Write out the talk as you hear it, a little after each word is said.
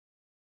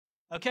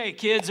Okay,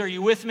 kids, are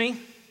you with me?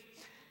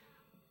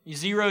 You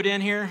zeroed in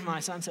here?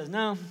 My son says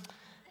no.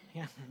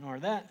 Yeah, ignore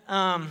that.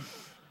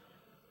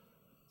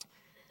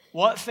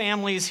 What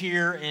families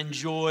here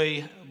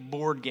enjoy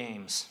board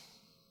games?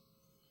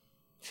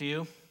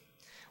 Few.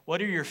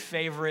 What are your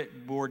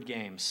favorite board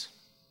games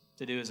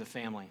to do as a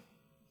family?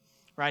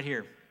 Right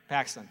here,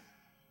 Paxton.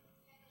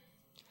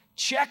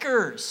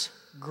 Checkers.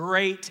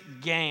 Great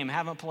game.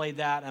 Haven't played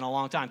that in a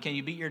long time. Can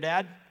you beat your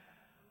dad?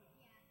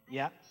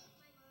 Yeah.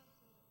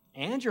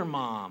 And your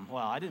mom.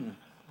 Well,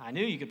 I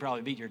knew you could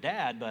probably beat your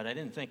dad, but I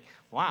didn't think,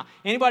 wow.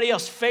 Anybody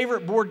else,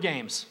 favorite board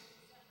games?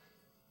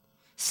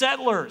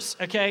 Settlers,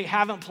 okay,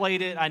 haven't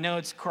played it. I know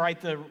it's quite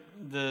the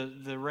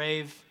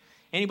rave.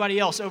 Anybody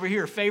else over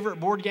here, favorite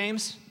board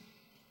games?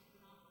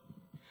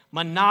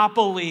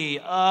 Monopoly,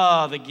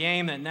 the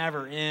game that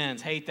never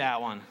ends. Hate that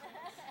one.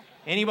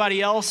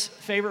 Anybody else,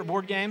 favorite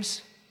board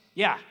games?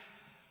 Yeah.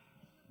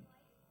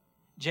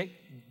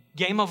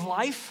 Game of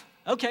Life?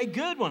 Okay,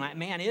 good one.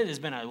 Man, it has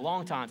been a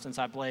long time since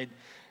I played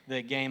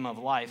the Game of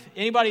Life.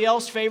 Anybody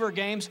else favorite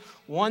games?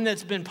 One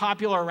that's been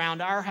popular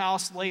around our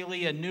house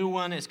lately, a new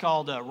one, is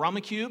called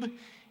Rummikub.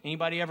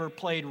 Anybody ever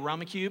played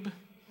Rummikub?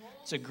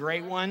 It's a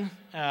great one.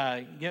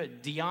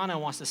 Deanna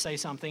wants to say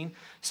something.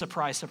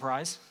 Surprise,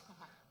 surprise.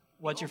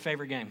 What's your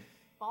favorite game?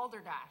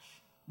 Balderdash.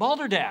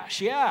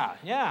 Balderdash,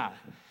 yeah.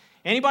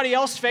 Anybody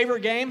else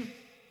favorite game?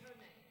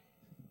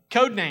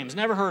 Codenames,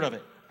 never heard of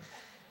it.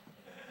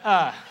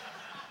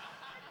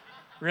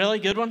 Really?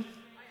 Good one?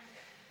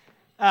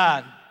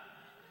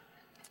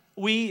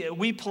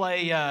 We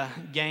play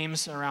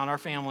games around our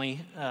family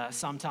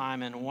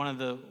sometime, and one of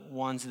the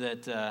ones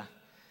that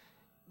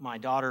my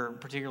daughter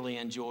particularly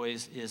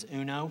enjoys is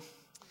Uno.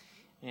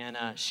 And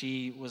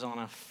she was on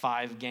a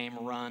 5-game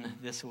run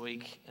this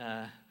week,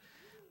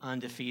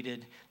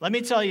 undefeated. Let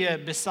me tell you,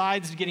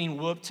 besides getting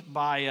whooped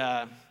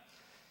by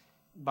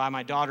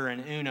my daughter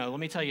in Uno, let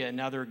me tell you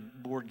another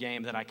board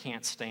game that I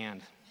can't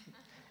stand,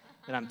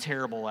 that I'm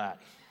terrible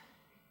at.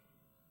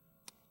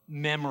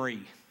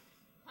 Memory.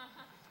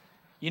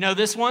 You know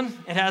this one?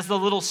 It has the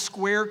little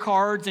square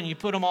cards, and you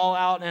put them all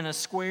out in a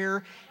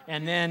square,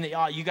 and then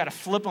you got to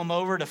flip them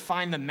over to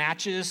find the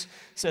matches.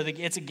 So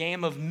it's a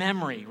game of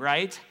memory,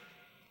 right?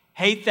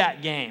 Hate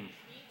that game.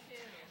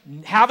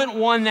 Haven't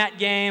won that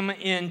game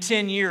in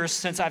 10 years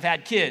since I've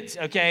had kids,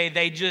 okay?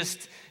 They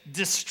just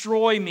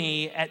destroy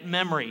me at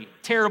memory.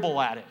 Terrible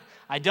at it.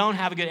 I don't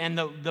have a good, and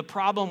the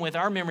problem with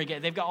our memory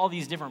game, they've got all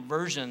these different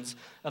versions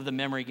of the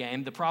memory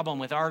game. The problem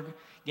with our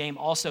game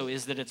also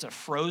is that it's a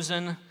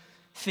Frozen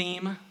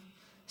theme.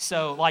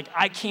 So,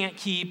 I can't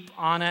keep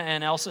Anna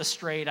and Elsa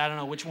straight. I don't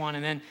know which one.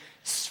 And then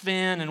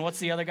Sven, and what's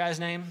the other guy's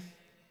name?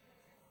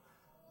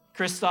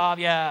 Kristoff,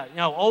 yeah.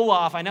 No,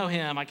 Olaf, I know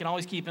him. I can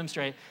always keep him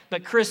straight.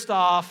 But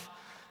Kristoff,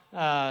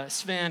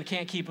 Sven,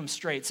 can't keep him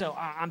straight. So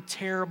I'm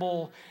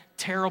terrible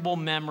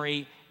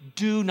memory.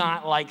 Do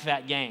not like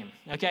that game,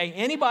 okay?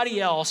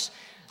 Anybody else,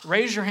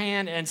 raise your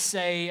hand and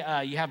say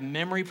you have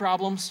memory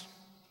problems.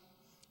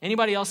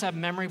 Anybody else have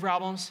memory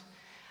problems?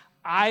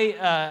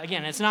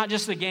 Again, it's not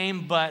just the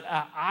game, but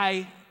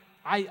I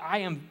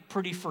am a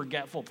pretty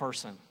forgetful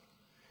person.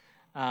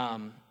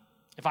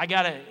 If I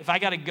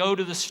gotta go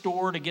to the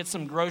store to get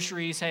some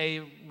groceries,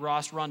 hey,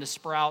 Ross, run to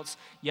Sprouts.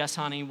 Yes,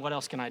 honey, what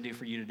else can I do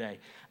for you today?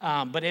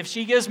 But if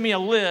she gives me a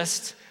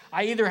list,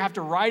 I either have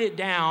to write it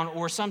down,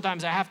 or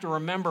sometimes I have to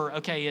remember,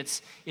 okay,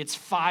 it's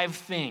 5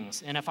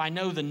 things. And if I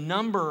know the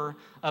number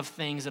of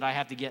things that I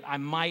have to get, I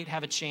might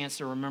have a chance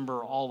to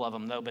remember all of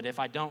them, though. But if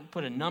I don't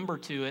put a number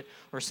to it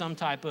or some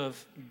type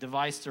of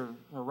device to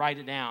write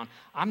it down,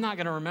 I'm not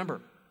going to remember.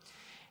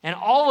 And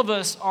all of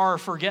us are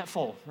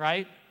forgetful,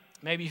 right?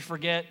 Maybe you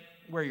forget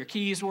where your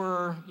keys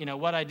were,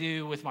 what I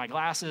do with my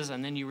glasses,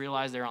 and then you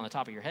realize they're on the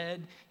top of your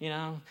head,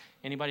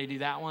 Anybody do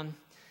that one?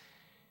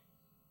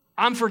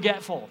 I'm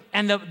forgetful.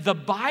 And the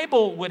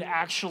Bible would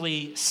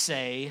actually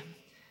say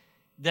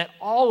that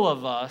all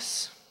of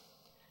us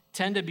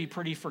tend to be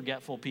pretty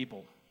forgetful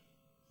people.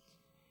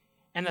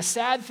 And the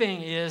sad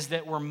thing is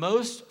that we're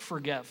most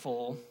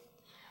forgetful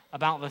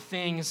about the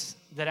things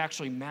that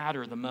actually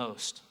matter the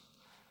most.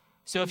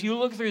 So if you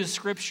look through the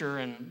Scripture,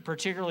 and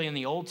particularly in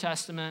the Old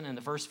Testament and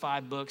the first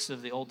 5 books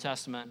of the Old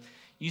Testament,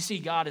 you see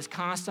God is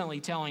constantly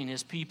telling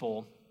his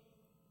people,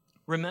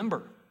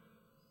 remember,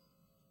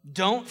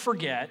 don't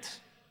forget,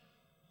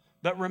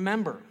 but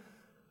remember.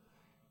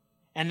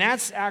 And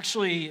that's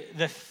actually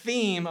the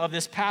theme of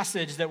this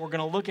passage that we're going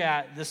to look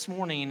at this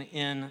morning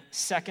in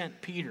 2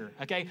 Peter.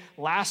 Okay,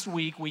 last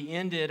week we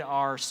ended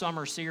our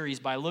summer series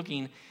by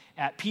looking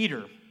at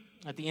Peter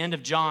at the end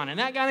of John. And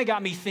that kind of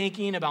got me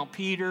thinking about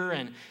Peter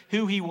and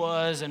who he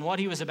was and what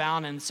he was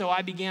about. And so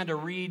I began to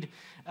read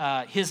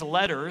his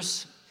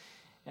letters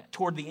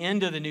toward the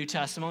end of the New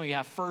Testament. We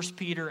have 1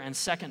 Peter and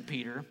 2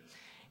 Peter.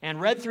 And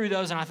read through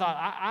those, and I thought,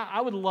 I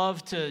would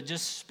love to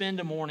just spend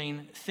a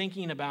morning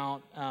thinking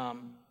about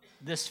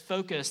this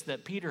focus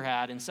that Peter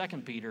had in 2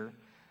 Peter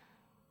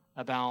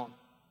about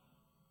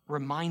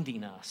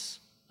reminding us,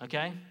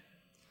 okay?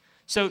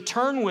 So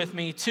turn with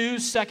me to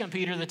 2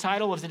 Peter. The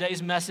title of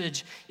today's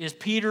message is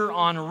Peter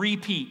on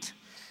Repeat.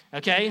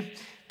 okay?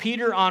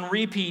 Peter on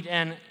repeat,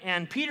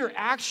 and Peter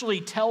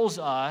actually tells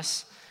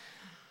us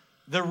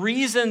the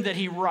reason that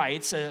he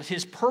writes,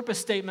 his purpose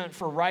statement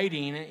for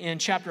writing in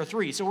chapter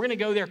 3. So we're going to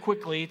go there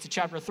quickly to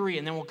chapter 3,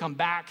 and then we'll come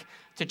back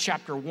to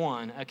chapter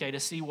 1, okay, to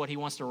see what he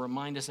wants to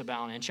remind us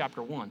about in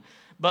chapter 1.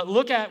 But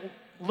look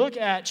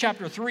at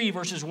chapter 3,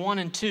 verses 1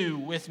 and 2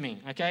 with me,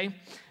 okay?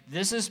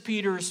 This is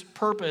Peter's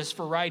purpose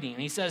for writing.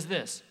 And he says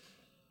this: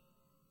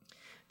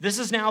 "This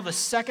is now the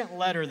second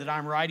letter that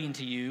I'm writing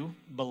to you,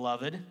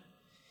 beloved.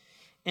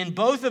 In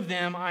both of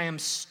them I am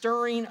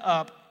stirring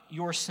up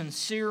your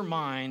sincere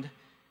mind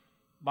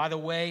by the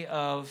way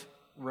of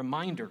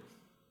reminder."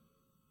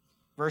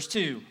 Verse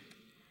 2,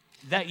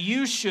 "That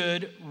you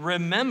should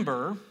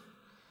remember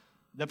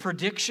the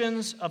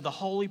predictions of the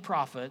holy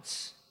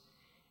prophets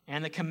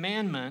and the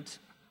commandment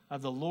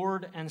of the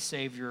Lord and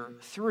Savior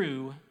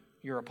through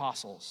your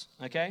apostles."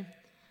 Okay?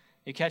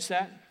 You catch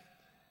that?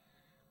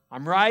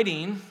 I'm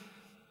writing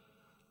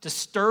to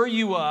stir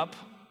you up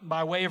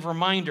by way of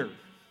reminder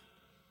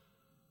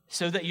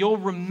so that you'll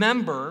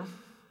remember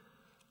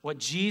what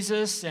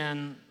Jesus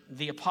and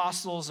the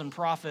apostles and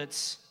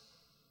prophets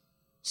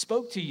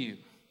spoke to you.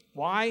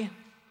 Why?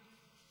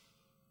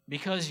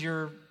 Because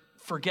you're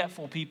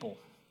forgetful people.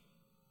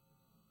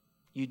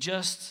 You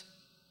just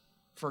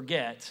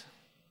forget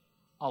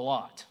a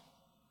lot.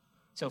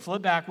 So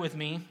flip back with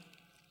me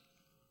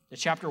to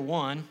chapter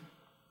 1,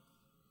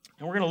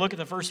 and we're going to look at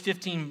the first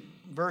 15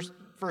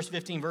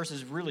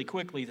 verses really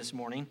quickly this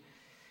morning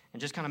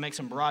and just kind of make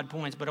some broad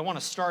points, but I want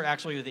to start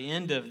actually with the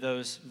end of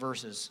those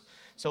verses.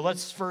 So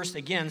let's first,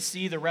 again,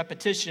 see the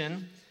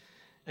repetition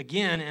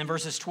again in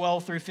verses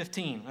 12 through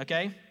 15,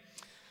 okay?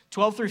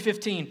 12 through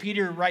 15,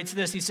 Peter writes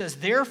this. He says,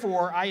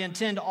 "Therefore, I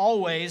intend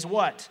always,"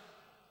 what?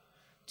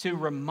 "To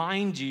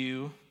remind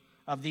you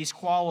of these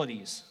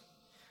qualities.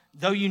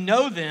 Though you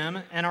know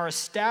them and are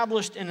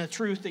established in the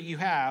truth that you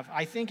have,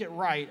 I think it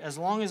right, as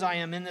long as I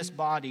am in this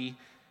body,"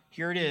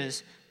 here it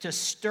is, "to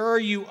stir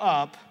you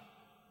up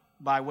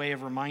by way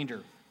of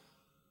reminder.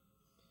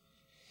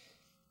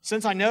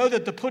 Since I know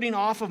that the putting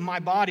off of my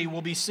body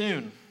will be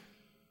soon,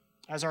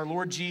 as our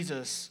Lord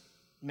Jesus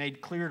made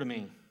clear to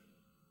me."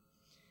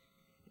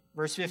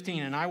 Verse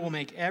 15, "And I will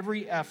make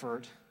every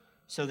effort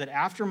so that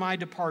after my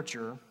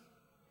departure,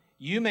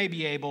 you may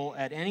be able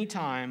at any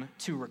time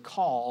to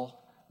recall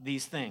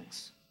these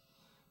things."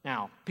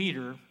 Now,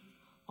 Peter,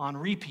 on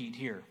repeat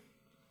here,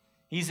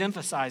 he's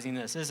emphasizing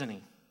this, isn't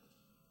he?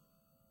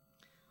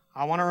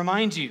 I want to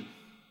remind you,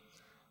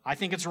 I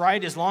think it's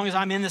right, as long as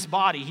I'm in this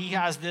body, he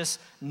has this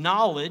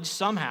knowledge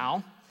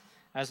somehow,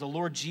 as the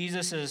Lord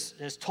Jesus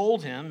has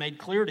told him, made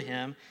clear to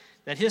him,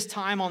 that his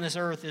time on this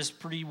earth is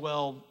pretty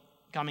well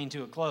coming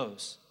to a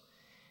close.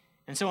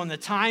 And so in the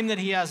time that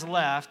he has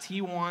left,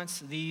 he wants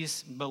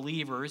these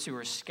believers who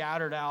are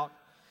scattered about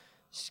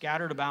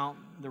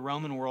the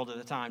Roman world at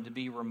the time to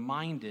be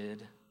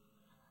reminded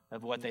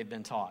of what they've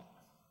been taught.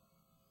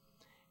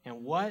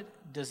 And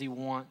what does he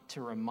want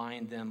to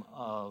remind them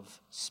of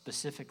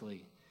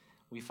specifically?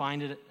 We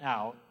find it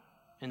out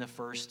in the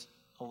first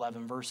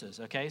 11 verses,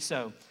 okay?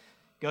 So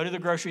go to the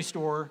grocery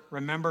store,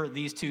 remember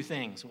these two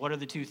things. What are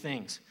the two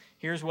things?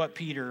 Here's what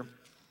Peter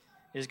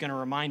is going to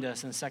remind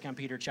us in 2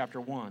 Peter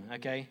chapter 1,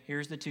 okay?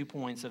 Here's the 2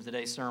 points of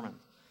today's sermon.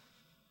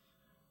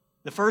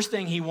 The first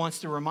thing he wants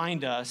to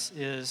remind us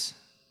is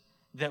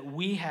that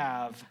we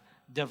have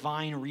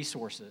divine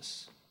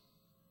resources.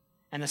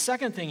 And the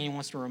second thing he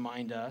wants to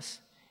remind us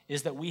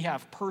is that we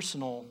have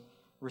personal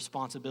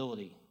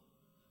responsibility,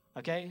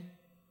 okay?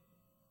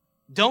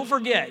 Don't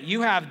forget,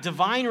 you have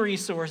divine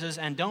resources,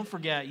 and don't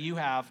forget, you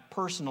have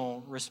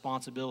personal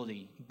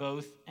responsibility,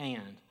 both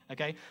and,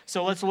 okay?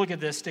 So let's look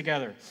at this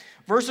together.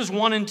 Verses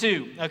 1 and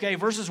 2, okay?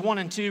 Verses 1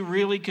 and 2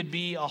 really could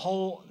be a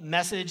whole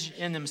message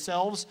in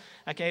themselves,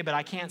 okay? But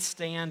I can't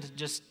stand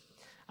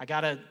I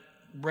got to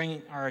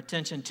bring our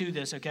attention to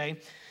this, okay?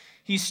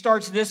 He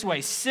starts this way,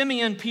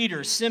 Simeon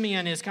Peter.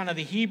 Simeon is kind of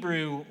the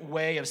Hebrew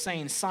way of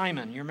saying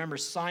Simon. You remember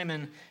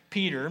Simon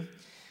Peter.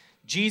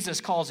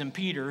 Jesus calls him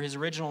Peter. His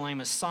original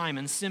name is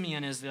Simon.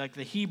 Simeon is like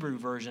the Hebrew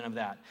version of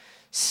that.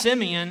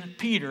 Simeon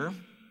Peter.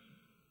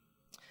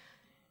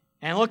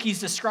 And look, he's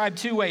described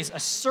two ways, a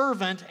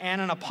servant and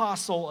an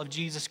apostle of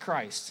Jesus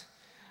Christ.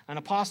 An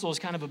apostle is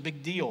kind of a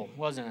big deal,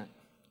 wasn't it?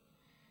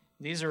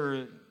 These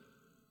are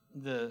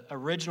the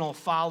original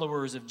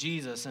followers of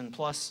Jesus and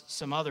plus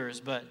some others.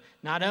 But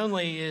not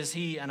only is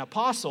he an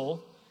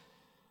apostle,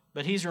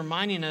 but he's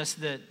reminding us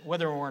that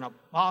whether we're an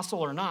apostle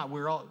or not,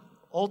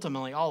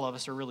 ultimately, all of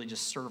us are really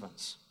just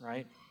servants,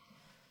 right?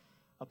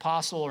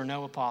 Apostle or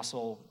no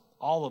apostle,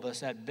 all of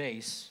us at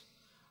base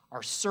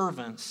are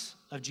servants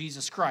of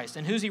Jesus Christ.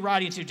 And who's he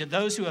writing to? To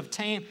those who have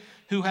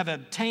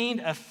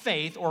obtained a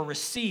faith, or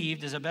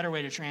received is a better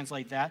way to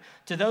translate that,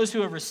 to those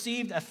who have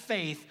received a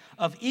faith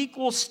of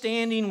equal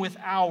standing with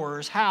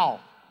ours. How?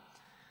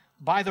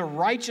 By the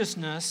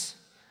righteousness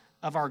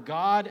of our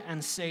God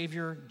and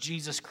Savior,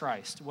 Jesus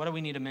Christ. What do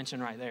we need to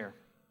mention right there?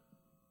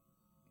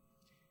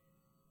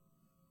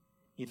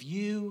 If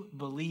you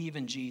believe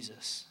in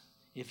Jesus,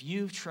 if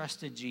you've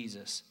trusted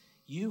Jesus,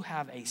 you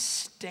have a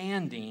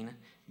standing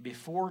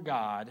before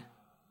God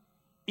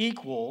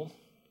equal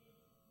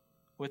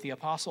with the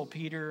Apostle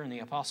Peter and the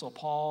Apostle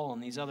Paul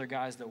and these other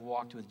guys that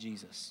walked with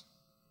Jesus.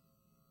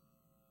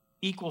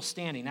 Equal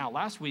standing. Now,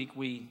 last week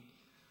we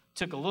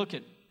took a look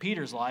at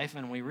Peter's life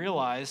and we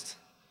realized,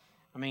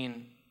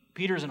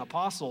 Peter's an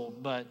apostle,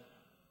 but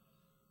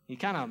he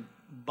kind of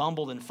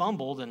bumbled and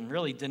fumbled and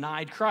really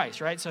denied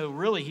Christ, right? So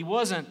really, he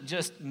wasn't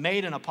just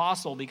made an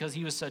apostle because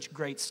he was such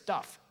great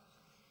stuff.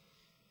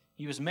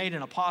 He was made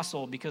an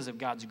apostle because of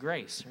God's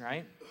grace,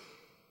 right?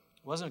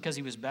 It wasn't because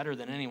he was better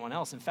than anyone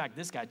else. In fact,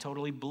 this guy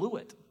totally blew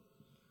it.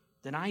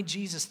 Denied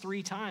Jesus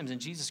 3 times in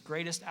Jesus'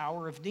 greatest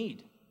hour of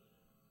need.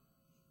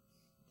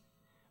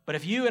 But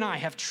if you and I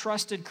have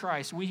trusted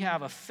Christ, we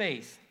have a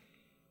faith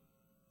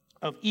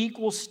of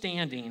equal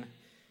standing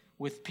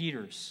with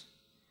Peter's.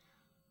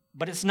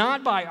 But it's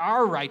not by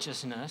our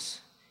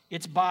righteousness,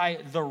 it's by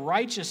the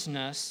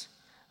righteousness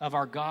of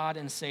our God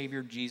and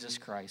Savior, Jesus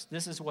Christ.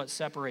 This is what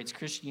separates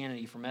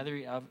Christianity from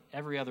every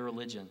other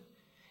religion.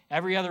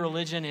 Every other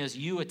religion is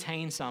you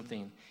attain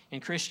something.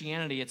 In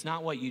Christianity, it's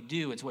not what you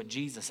do, it's what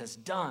Jesus has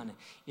done.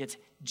 It's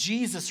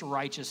Jesus'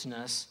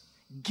 righteousness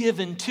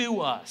given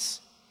to us.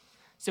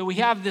 So we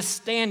have this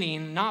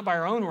standing not by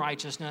our own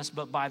righteousness,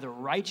 but by the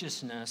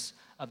righteousness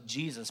of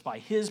Jesus, by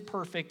his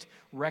perfect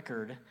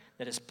record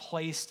that is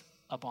placed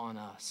upon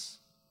us.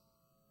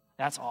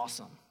 That's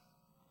awesome.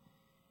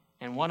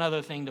 And one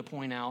other thing to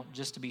point out,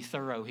 just to be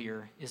thorough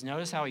here, is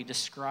notice how he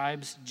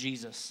describes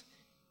Jesus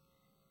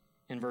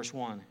in verse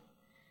 1.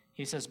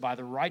 He says, by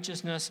the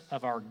righteousness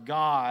of our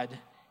God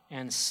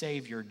and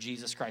Savior,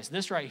 Jesus Christ.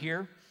 This right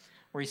here,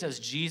 where he says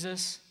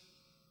Jesus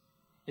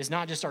is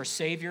not just our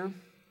Savior,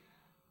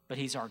 but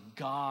he's our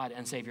God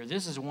and Savior.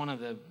 This is one of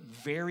the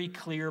very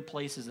clear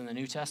places in the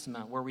New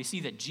Testament where we see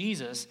that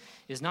Jesus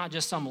is not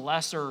just some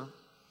lesser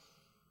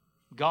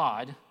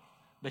God,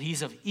 but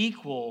he's of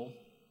equal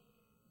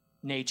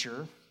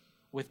nature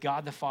with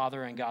God the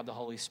Father and God the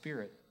Holy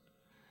Spirit.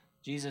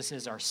 Jesus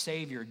is our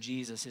Savior.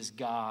 Jesus is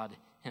God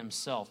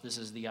himself. This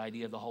is the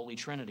idea of the Holy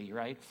Trinity,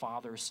 right?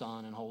 Father,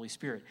 Son, and Holy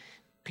Spirit.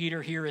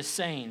 Peter here is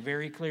saying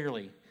very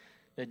clearly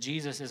that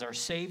Jesus is our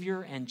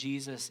Savior and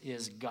Jesus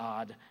is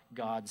God,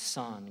 God's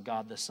Son,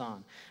 God the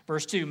Son.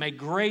 Verse 2, may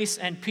grace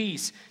and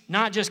peace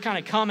not just kind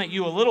of come at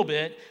you a little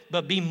bit,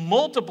 but be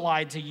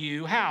multiplied to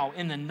you. How?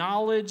 In the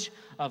knowledge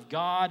of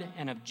God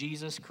and of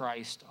Jesus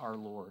Christ our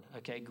Lord.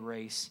 Okay,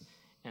 grace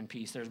and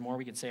peace. There's more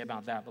we could say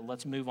about that, but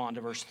let's move on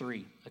to verse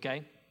 3,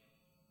 okay?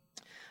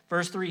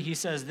 Verse 3, he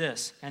says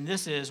this, and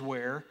this is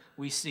where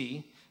we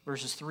see,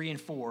 verses 3 and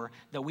 4,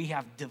 that we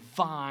have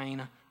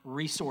divine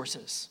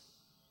resources.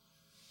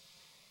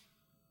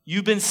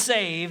 You've been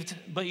saved,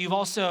 but you've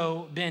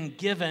also been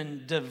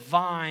given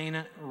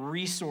divine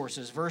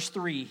resources. Verse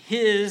 3,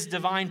 his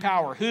divine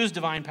power. Whose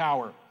divine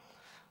power?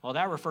 Well,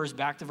 that refers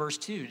back to verse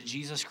 2, to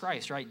Jesus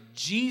Christ, right?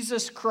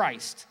 Jesus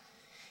Christ,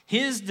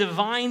 his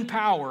divine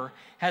power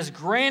has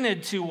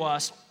granted to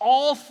us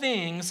all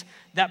things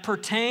that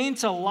pertain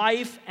to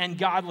life and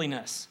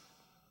godliness.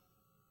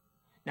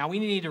 Now, we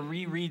need to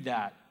reread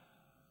that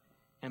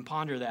and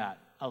ponder that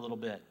a little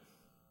bit.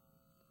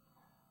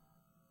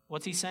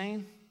 What's he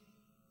saying?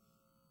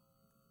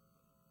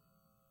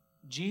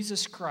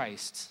 Jesus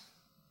Christ,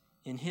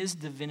 in his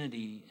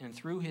divinity and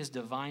through his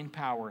divine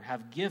power,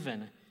 have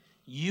given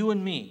you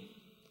and me,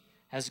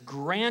 has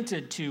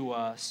granted to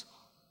us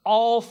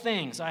all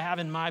things. I have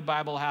in my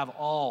Bible, have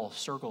all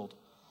circled.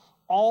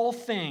 All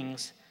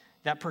things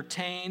that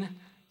pertain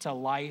to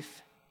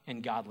life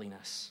and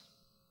godliness.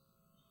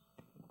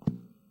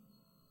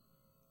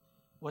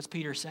 What's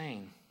Peter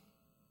saying?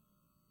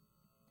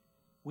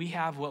 We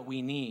have what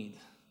we need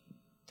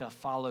to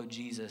follow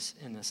Jesus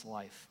in this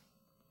life.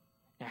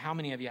 Now, how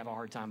many of you have a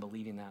hard time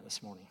believing that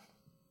this morning?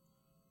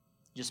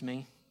 Just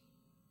me?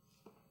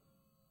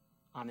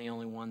 I'm the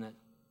only one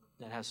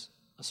that has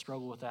a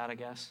struggle with that, I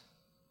guess.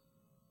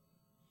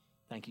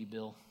 Thank you,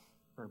 Bill,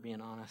 for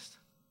being honest.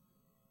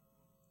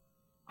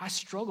 I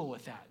struggle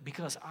with that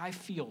because I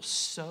feel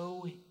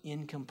so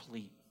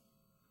incomplete,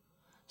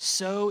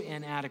 so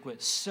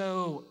inadequate,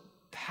 so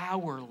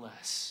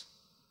powerless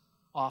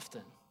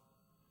often.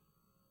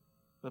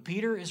 But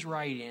Peter is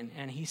writing,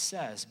 and he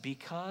says,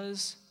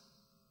 because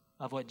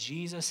of what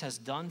Jesus has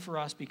done for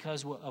us,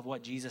 because of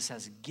what Jesus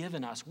has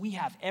given us, we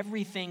have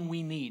everything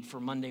we need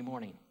for Monday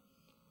morning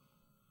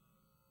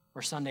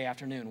or Sunday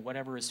afternoon,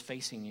 whatever is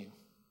facing you.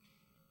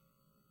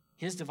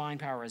 His divine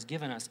power has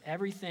given us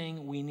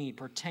everything we need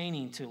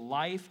pertaining to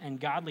life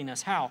and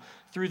godliness. How?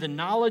 Through the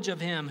knowledge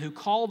of him who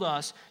called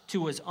us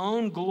to his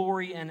own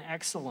glory and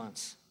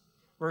excellence.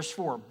 Verse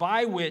 4,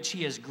 by which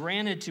he has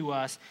granted to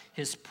us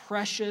his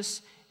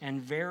precious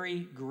and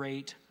very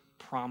great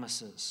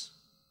promises,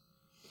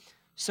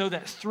 so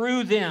that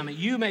through them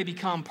you may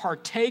become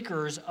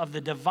partakers of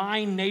the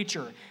divine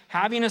nature,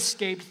 having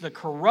escaped the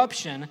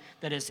corruption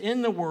that is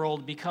in the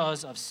world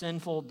because of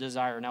sinful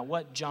desire. Now,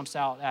 what jumps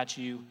out at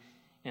you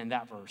in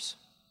that verse?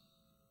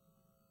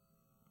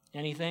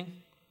 Anything?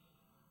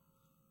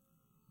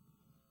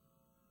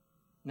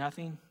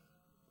 Nothing?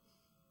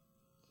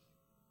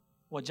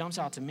 what jumps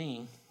out to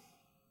me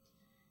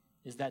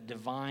is that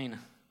divine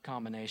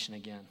combination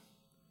again.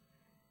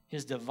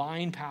 His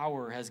divine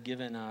power has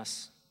given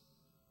us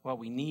what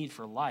we need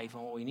for life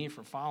and what we need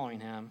for following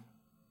him.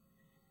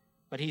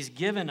 But he's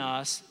given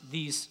us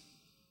these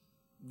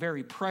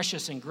very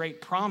precious and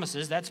great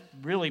promises. That's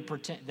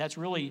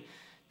really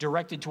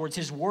directed towards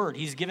his word.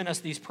 He's given us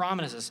these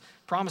promises.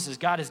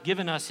 God has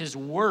given us his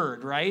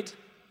word, right?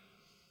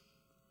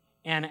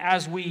 And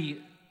as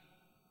we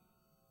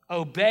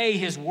obey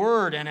his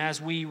word and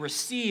as we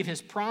receive his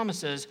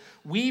promises,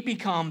 we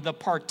become the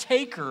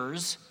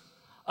partakers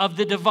of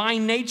the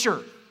divine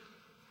nature.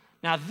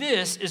 Now,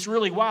 this is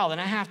really wild, and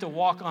I have to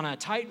walk on a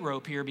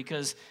tightrope here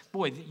because,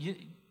 boy,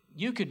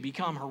 you could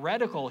become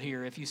heretical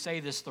here if you say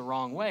this the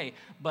wrong way.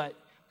 But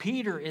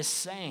Peter is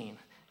saying,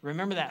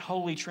 remember that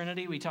Holy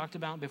Trinity we talked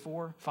about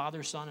before?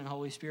 Father, Son, and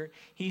Holy Spirit?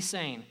 He's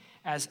saying,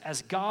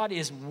 as God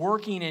is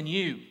working in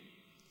you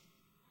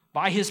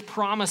by his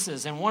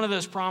promises, and one of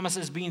those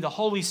promises being the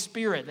Holy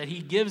Spirit that he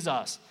gives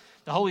us,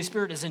 the Holy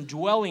Spirit is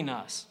indwelling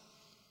us.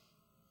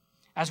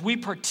 As we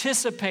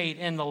participate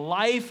in the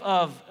life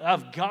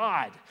of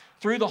God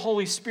through the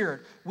Holy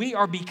Spirit, we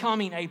are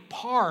becoming a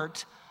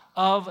part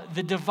of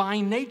the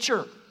divine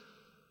nature.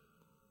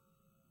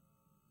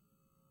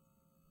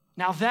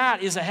 Now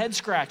that is a head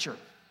scratcher.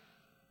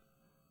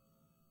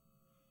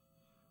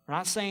 We're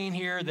not saying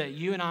here that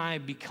you and I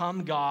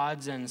become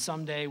gods and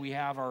someday we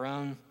have our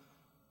own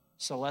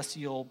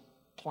celestial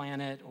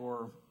planet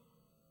or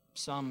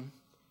some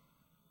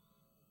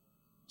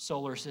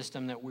solar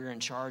system that we're in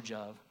charge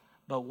of.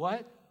 But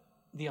what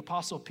the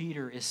Apostle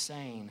Peter is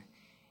saying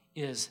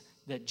is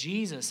that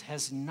Jesus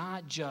has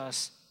not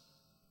just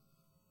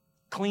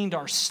cleaned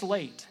our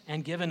slate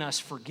and given us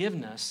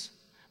forgiveness,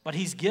 but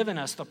he's given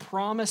us the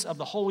promise of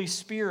the Holy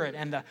Spirit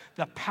and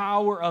the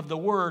power of the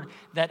Word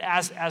that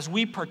as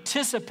we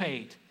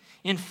participate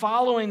in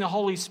following the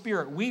Holy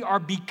Spirit, we are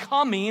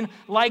becoming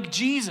like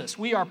Jesus.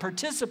 We are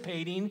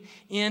participating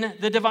in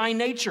the divine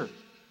nature.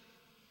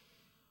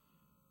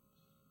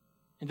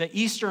 In the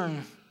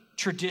Eastern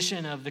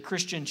tradition of the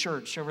Christian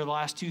church over the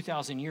last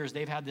 2,000 years,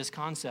 they've had this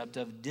concept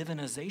of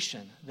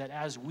divinization, that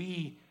as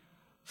we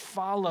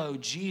follow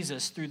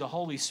Jesus through the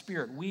Holy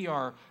Spirit, we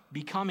are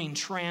becoming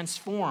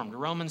transformed.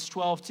 Romans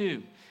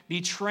 12:2,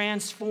 be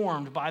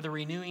transformed by the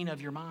renewing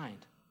of your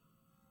mind.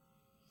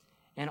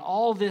 And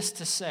all this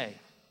to say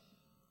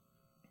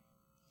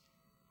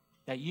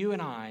that you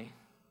and I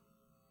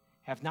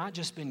have not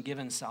just been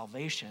given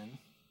salvation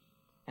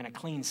and a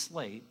clean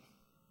slate,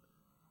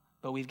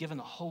 but we've been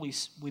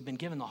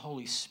given the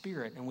Holy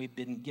Spirit, and we've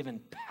been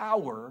given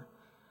power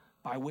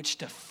by which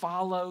to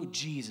follow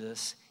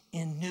Jesus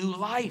in new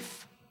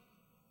life.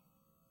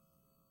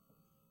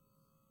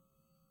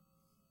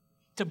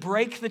 To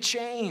break the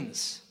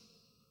chains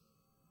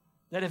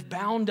that have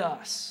bound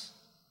us.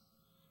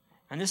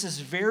 And this is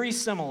very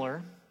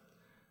similar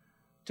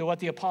to what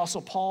the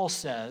Apostle Paul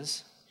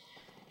says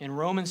in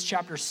Romans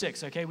chapter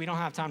 6, okay? We don't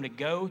have time to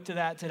go to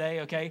that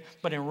today, okay?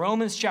 But in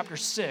Romans chapter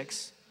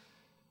 6,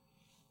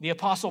 the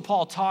Apostle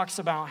Paul talks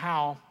about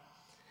how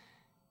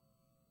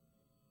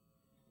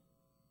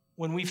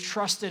when we've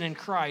trusted in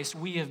Christ,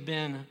 we have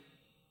been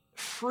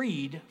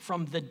freed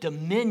from the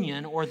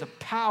dominion or the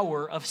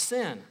power of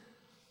sin.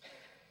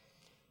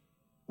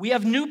 We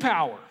have new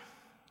power.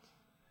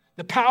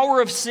 The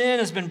power of sin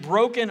has been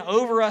broken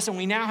over us, and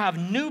we now have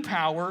new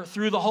power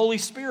through the Holy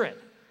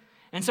Spirit.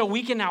 And so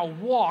we can now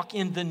walk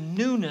in the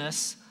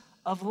newness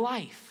of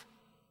life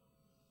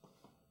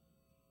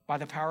by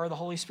the power of the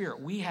Holy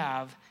Spirit. We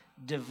have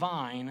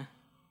divine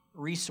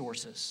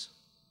resources.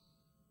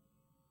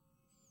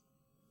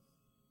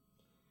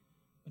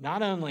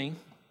 Not only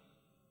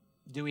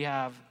do we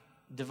have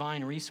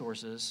divine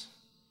resources,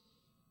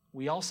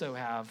 we also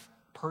have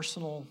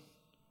personal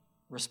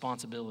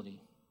responsibility.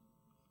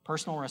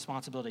 Personal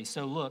responsibility.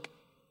 So look,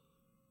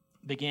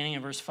 beginning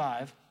in verse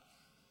 5,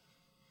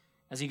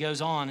 as he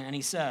goes on and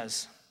he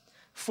says,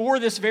 for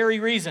this very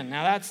reason.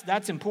 Now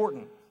that's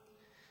important.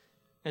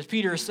 As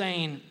Peter is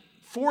saying,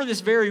 for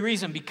this very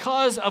reason,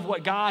 because of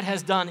what God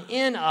has done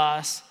in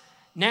us,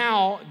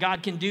 now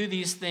God can do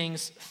these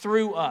things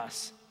through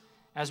us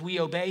as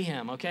we obey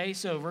him, okay?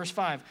 So verse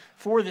 5,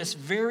 for this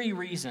very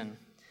reason,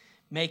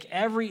 make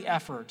every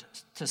effort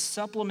to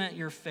supplement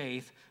your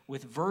faith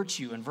with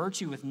virtue, and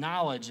virtue with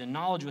knowledge, and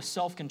knowledge with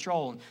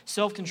self-control, and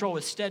self-control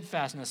with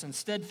steadfastness, and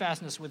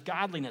steadfastness with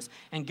godliness,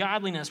 and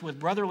godliness with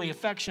brotherly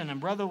affection, and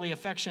brotherly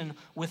affection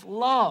with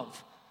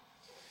love.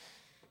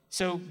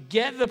 So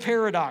get the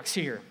paradox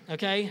here,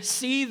 okay?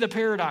 See the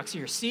paradox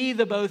here. See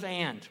the both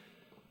and.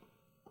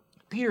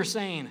 Peter's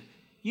saying,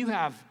 you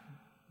have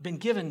been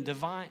given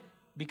divine,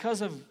 because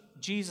of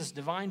Jesus'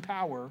 divine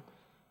power,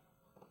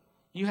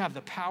 you have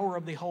the power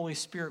of the Holy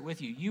Spirit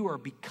with you. You are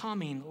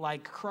becoming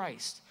like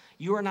Christ.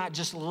 You are not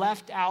just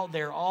left out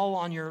there all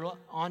on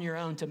your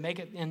own to make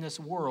it in this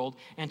world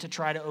and to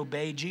try to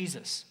obey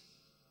Jesus.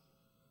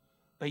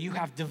 But you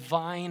have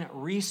divine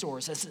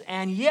resources.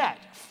 And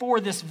yet, for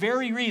this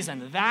very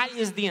reason, that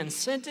is the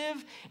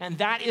incentive and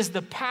that is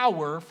the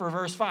power for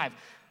verse 5.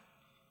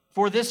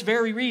 For this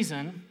very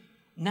reason,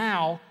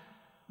 now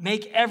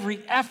make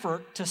every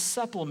effort to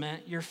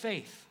supplement your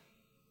faith.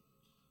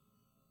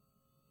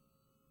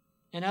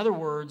 In other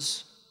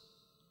words,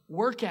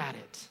 work at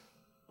it.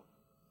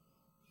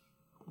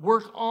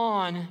 Work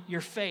on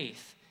your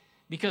faith.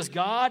 Because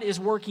God is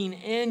working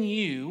in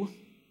you.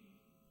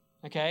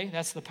 Okay,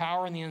 that's the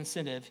power and the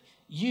incentive.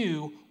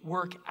 You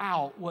work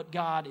out what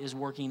God is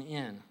working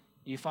in.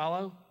 Do you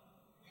follow?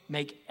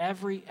 Make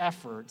every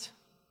effort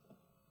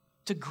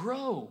to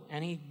grow.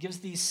 And he gives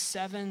these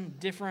 7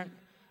 different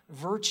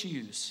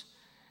virtues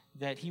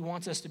that he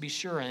wants us to be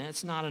sure. And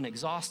it's not an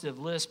exhaustive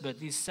list, but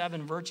these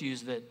 7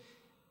 virtues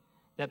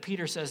that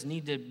Peter says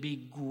need to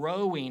be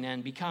growing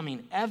and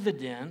becoming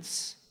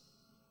evidence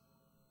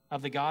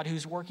of the God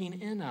who's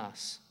working in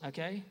us.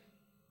 Okay?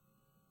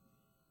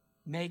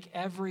 Make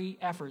every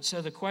effort.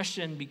 So the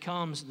question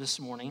becomes this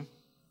morning,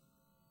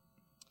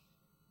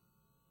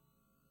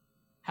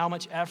 how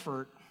much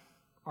effort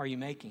are you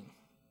making?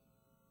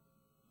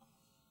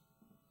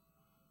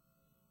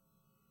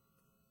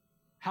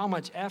 How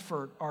much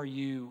effort are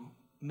you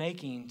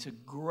making to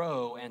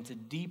grow and to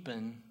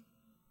deepen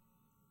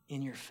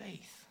in your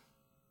faith?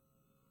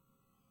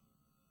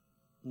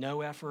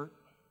 No effort?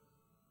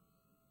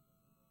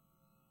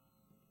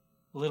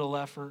 Little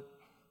effort?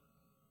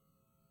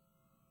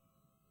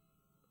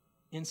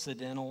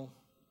 Incidental,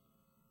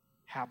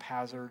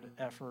 haphazard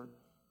effort?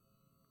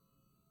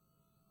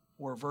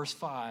 Or verse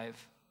 5,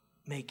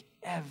 make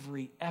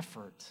every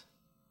effort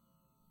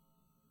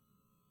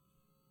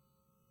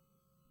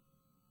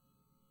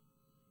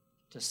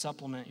to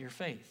supplement your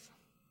faith.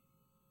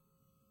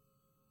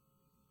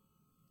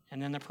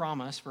 And then the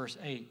promise, verse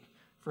 8,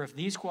 for if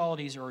these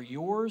qualities are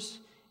yours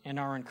and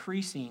are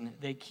increasing,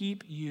 they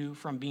keep you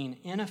from being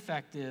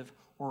ineffective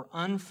or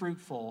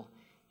unfruitful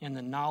in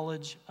the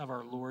knowledge of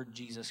our Lord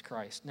Jesus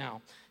Christ.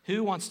 Now,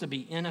 who wants to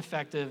be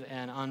ineffective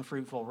and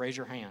unfruitful? Raise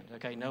your hand.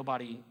 Okay,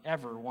 nobody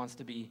ever wants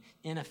to be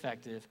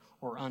ineffective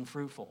or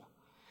unfruitful.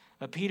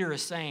 But Peter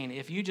is saying,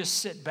 if you just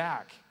sit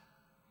back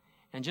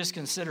and just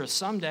consider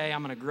someday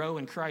I'm going to grow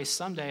in Christ,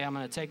 someday I'm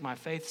going to take my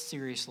faith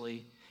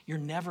seriously, you're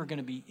never going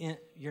to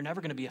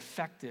be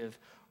effective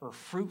or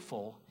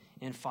fruitful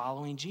in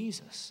following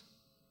Jesus.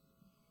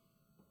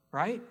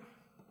 Right?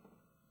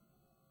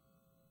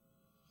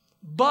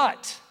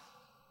 But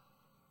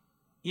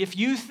if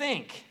you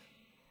think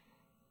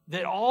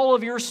that all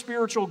of your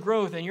spiritual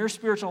growth and your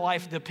spiritual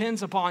life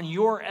depends upon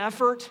your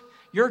effort,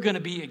 you're going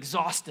to be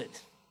exhausted.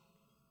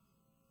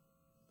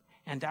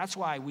 And that's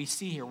why we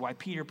see here, why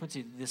Peter puts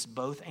it this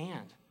both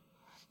and.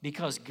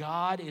 Because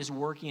God is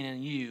working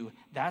in you,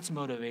 that's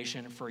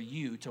motivation for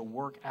you to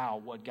work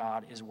out what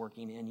God is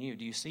working in you.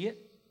 Do you see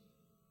it?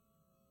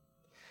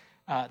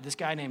 This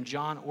guy named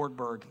John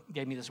Ortberg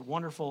gave me this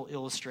wonderful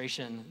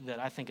illustration that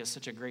I think is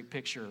such a great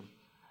picture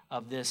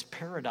of this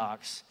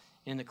paradox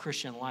in the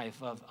Christian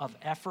life of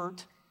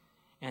effort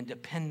and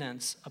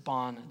dependence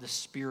upon the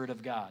Spirit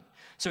of God.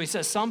 So he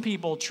says some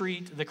people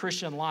treat the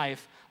Christian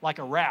life like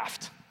a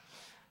raft.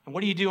 And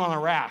what do you do on a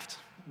raft?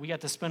 We got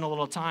to spend a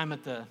little time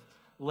at the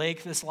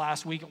lake this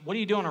last week. What do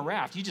you do on a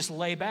raft? You just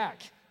lay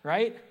back,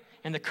 right?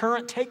 And the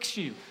current takes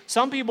you.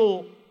 Some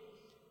people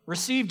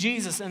receive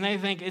Jesus and they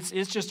think it's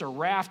just a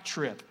raft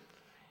trip.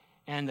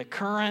 And the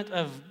current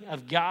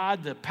of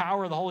God, the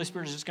power of the Holy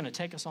Spirit is just going to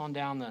take us on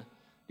down the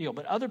deal.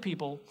 But other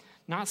people,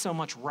 not so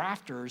much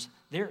rafters,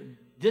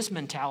 this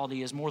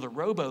mentality is more the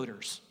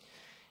rowboaters.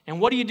 And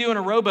what do you do in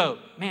a rowboat?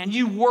 Man,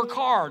 you work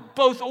hard,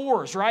 both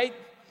oars, right?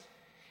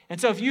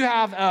 And so if you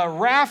have a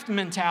raft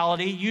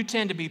mentality, you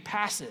tend to be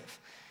passive.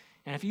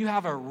 And if you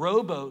have a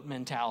rowboat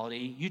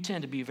mentality, you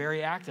tend to be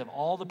very active.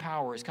 All the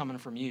power is coming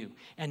from you.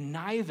 And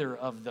neither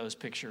of those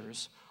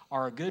pictures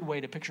are a good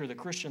way to picture the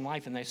Christian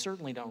life, and they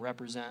certainly don't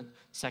represent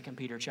 2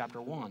 Peter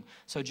chapter 1.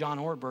 So John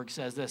Ortberg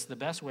says this, the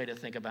best way to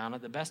think about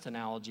it, the best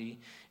analogy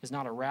is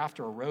not a raft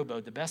or a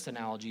rowboat. The best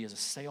analogy is a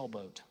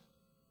sailboat.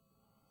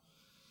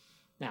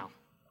 Now,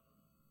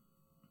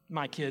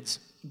 my kid's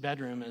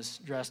bedroom is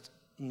dressed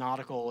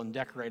nautical and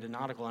decorated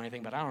nautical and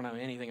anything, but I don't know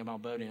anything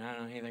about boating. I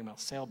don't know anything about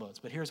sailboats.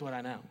 But here's what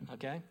I know,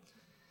 okay?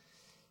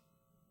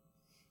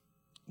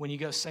 When you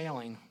go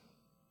sailing,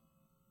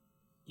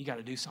 you got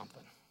to do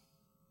something.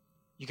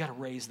 You got to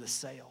raise the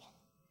sail.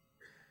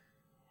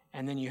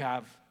 And then you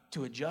have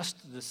to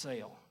adjust the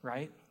sail,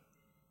 right?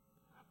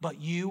 But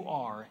you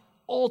are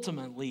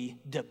ultimately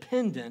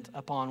dependent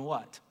upon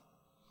what?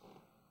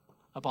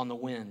 Upon the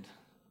wind.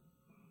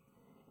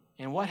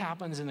 And what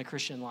happens in the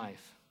Christian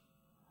life?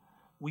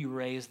 We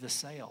raise the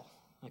sail.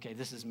 Okay,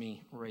 this is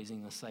me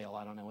raising the sail.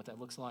 I don't know what that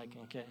looks like,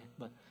 okay?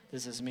 But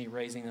this is me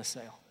raising the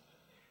sail.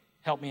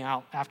 Help me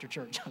out after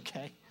church,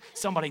 okay?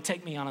 Somebody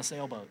take me on a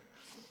sailboat.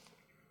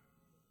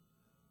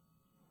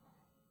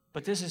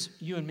 But this is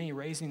you and me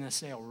raising the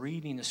sail,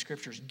 reading the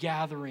scriptures,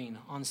 gathering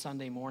on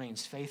Sunday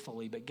mornings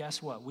faithfully. But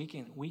guess what? We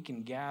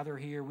can gather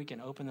here, we can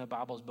open the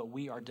Bibles, but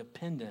we are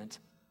dependent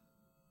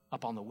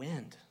upon the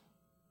wind.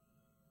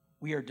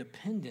 We are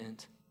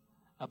dependent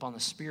upon the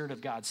Spirit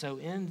of God. So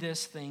in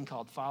this thing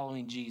called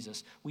following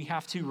Jesus, we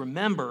have to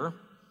remember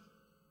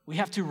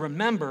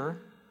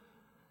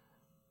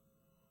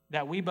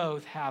that we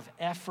both have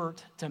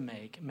effort to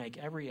make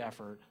every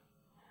effort,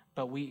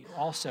 but we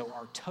also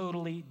are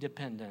totally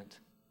dependent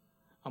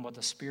on what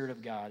the Spirit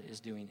of God is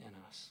doing in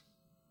us.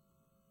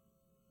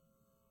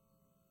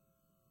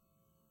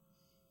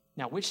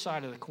 Now, which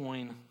side of the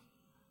coin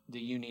do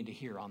you need to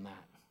hear on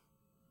that?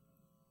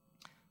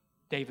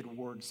 David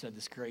Ward said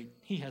this great,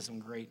 he has some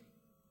great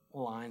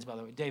lines, by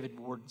the way. David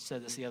Ward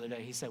said this the other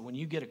day. He said, when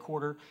you get a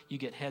quarter, you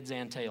get heads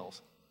and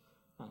tails.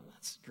 Oh,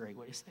 that's a great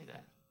way to say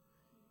that.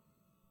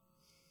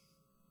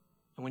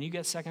 And when you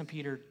get 2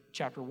 Peter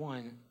chapter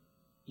 1,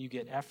 you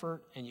get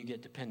effort and you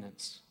get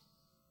dependence.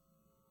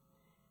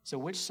 So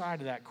which side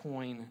of that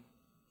coin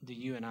do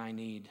you and I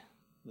need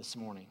this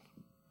morning?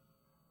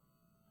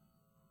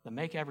 The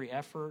make every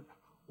effort,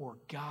 or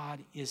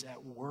God is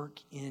at work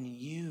in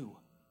you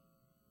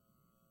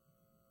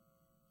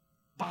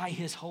by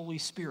his Holy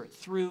Spirit,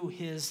 through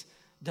his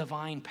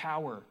divine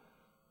power,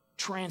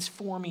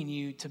 transforming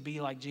you to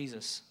be like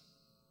Jesus.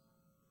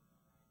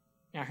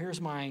 Now, here's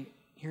my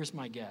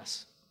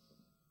guess.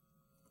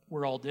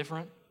 We're all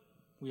different.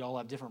 We all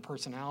have different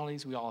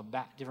personalities. We all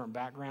have different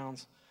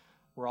backgrounds.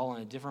 We're all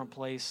in a different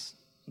place,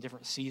 a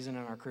different season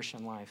in our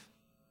Christian life.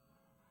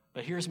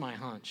 But here's my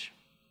hunch.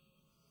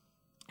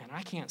 And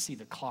I can't see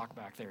the clock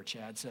back there,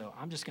 Chad, so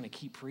I'm just going to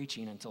keep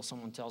preaching until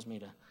someone tells me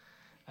to,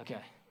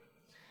 okay.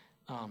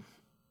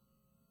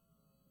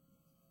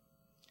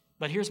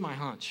 But here's my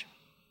hunch.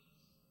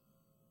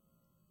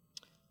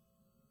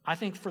 I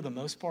think for the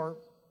most part,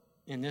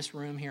 in this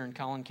room here in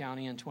Collin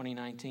County in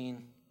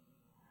 2019,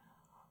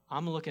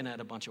 I'm looking at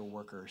a bunch of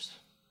workers,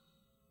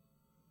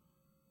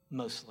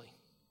 mostly.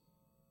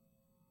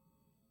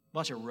 A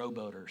bunch of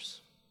rowboaters.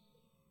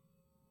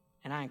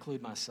 And I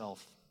include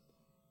myself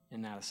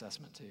in that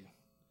assessment too.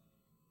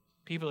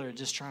 People that are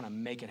just trying to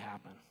make it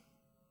happen.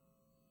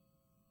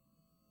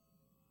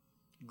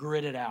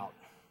 Grit it out.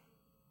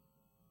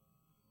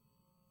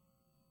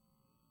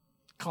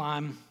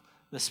 Climb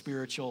the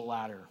spiritual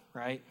ladder,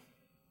 right?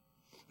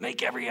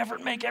 Make every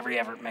effort, make every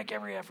effort, make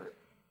every effort.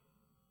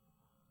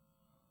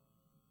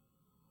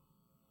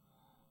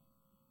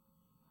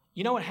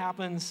 You know what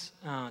happens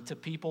to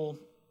people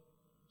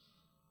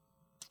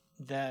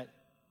that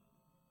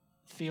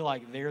feel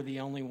like they're the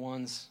only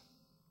ones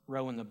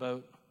rowing the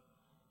boat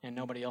and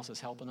nobody else is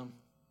helping them?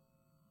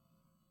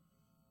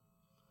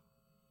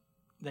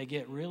 They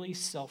get really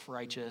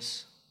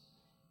self-righteous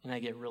and they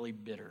get really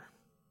bitter.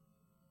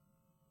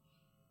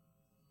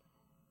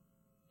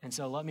 And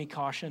so let me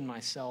caution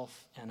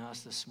myself and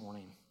us this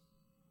morning.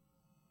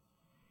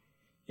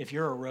 If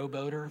you're a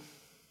rowboater,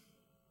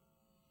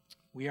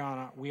 we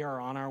are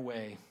on our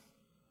way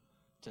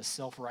to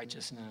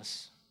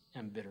self-righteousness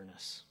and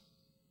bitterness.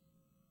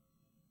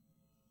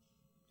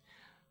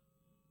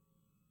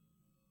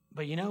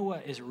 But you know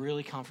what is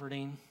really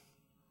comforting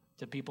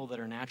to people that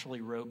are naturally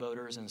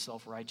rowboaters and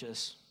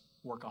self-righteous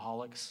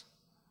workaholics?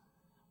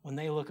 When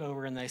they look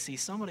over and they see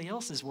somebody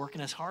else is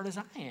working as hard as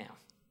I am.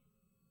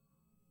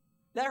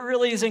 That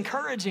really is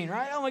encouraging,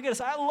 right? Oh my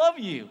goodness, I love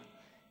you.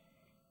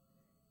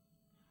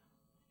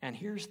 And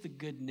here's the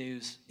good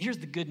news. Here's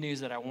the good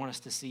news that I want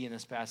us to see in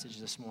this passage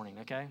this morning,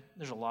 okay?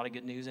 There's a lot of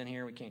good news in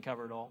here. We can't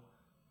cover it all.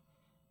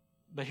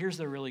 But here's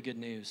the really good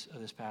news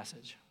of this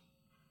passage.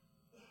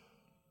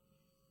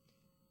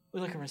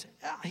 We look over and say,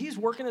 oh, he's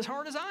working as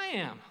hard as I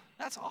am.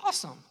 That's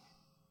awesome.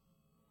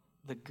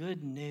 The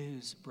good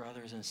news,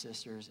 brothers and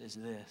sisters, is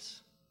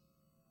this.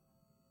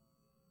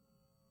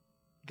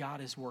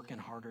 God is working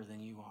harder than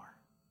you are.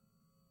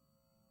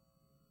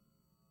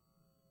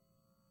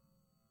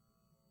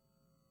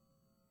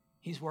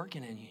 He's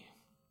working in you.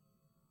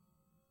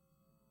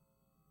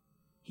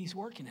 He's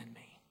working in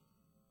me.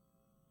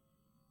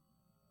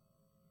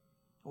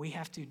 We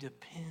have to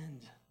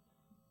depend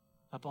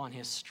upon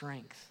his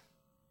strength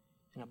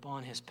and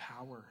upon his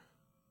power.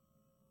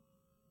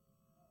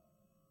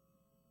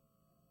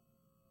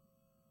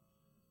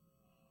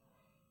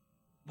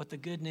 But the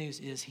good news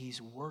is he's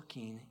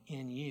working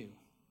in you.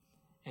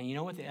 And you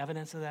know what the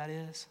evidence of that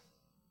is?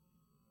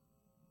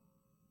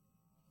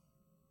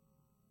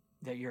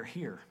 That you're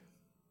here.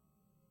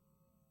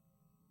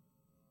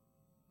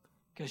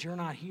 Because you're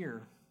not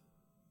here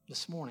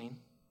this morning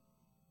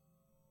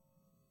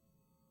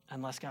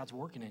unless God's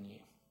working in you.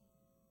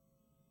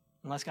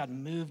 Unless God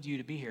moved you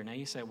to be here. Now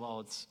you say, well,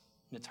 it's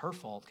her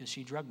fault because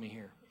she drugged me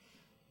here.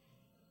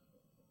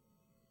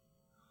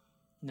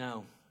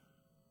 No.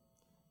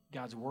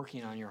 God's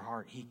working on your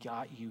heart. He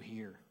got you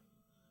here.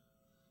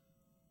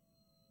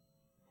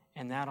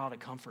 And that ought to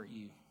comfort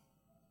you.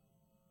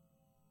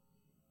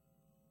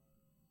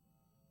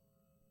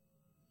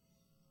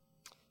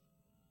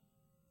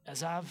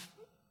 As I've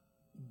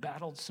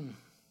battled some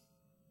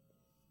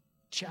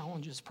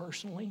challenges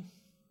personally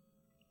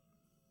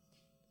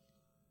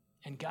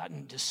and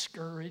gotten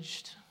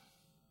discouraged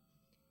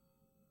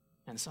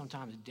and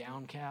sometimes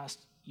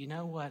downcast, you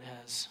know what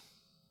has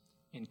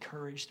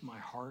encouraged my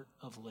heart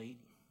of late?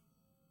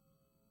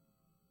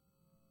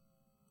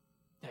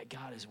 That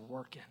God is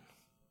working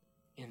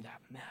in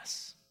that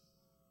mess.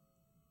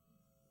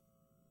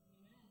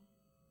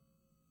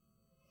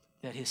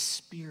 that his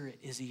Spirit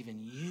is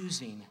even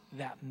using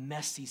that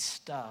messy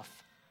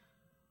stuff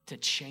to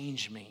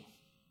change me.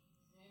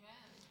 Amen.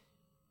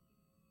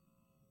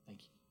 Thank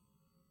you.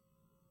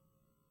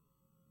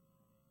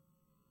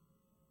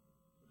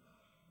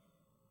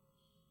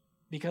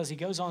 Because he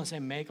goes on to say,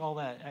 make all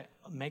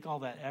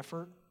that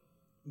effort,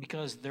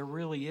 because there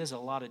really is a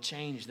lot of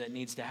change that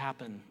needs to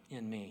happen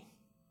in me.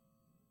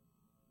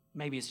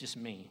 Maybe it's just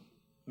me.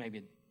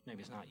 Maybe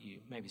it's not you.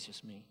 Maybe it's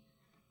just me.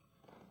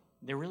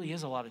 There really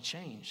is a lot of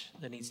change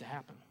that needs to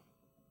happen.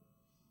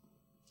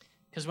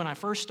 Because when I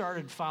first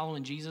started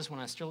following Jesus, when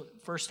I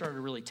first started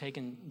really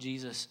taking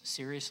Jesus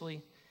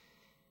seriously,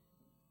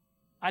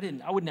 I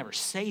would never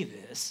say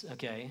this,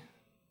 okay?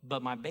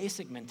 But my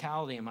basic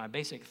mentality and my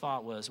basic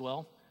thought was,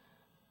 well,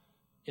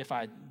 if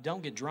I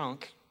don't get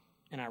drunk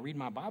and I read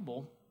my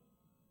Bible,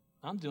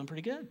 I'm doing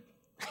pretty good.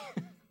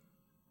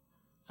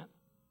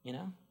 You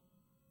know?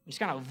 Just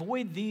kind of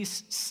avoid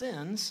these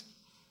sins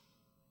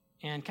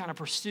and kind of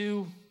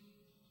pursue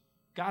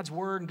God's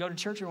word and go to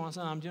church every once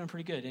in a while. I'm doing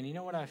pretty good. And you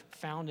know what I've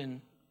found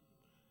in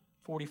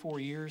 44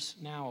 years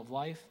now of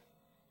life?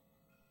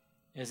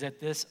 Is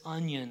that this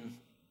onion,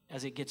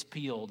 as it gets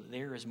peeled,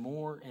 there is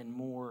more and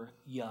more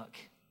yuck.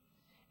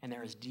 And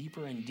there is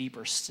deeper and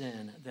deeper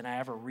sin than I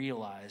ever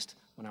realized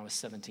when I was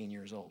 17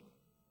 years old.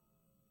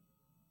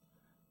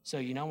 So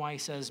you know why he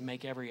says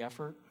make every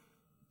effort?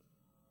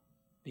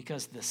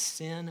 Because the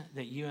sin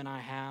that you and I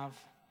have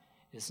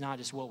is not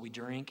just what we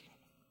drink,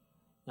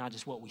 not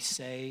just what we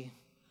say,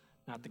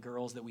 not the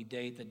girls that we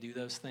date that do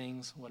those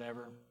things,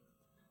 whatever.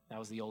 That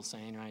was the old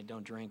saying, right?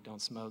 Don't drink, don't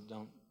smoke,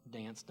 don't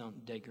dance,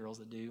 don't date girls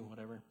that do,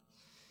 whatever.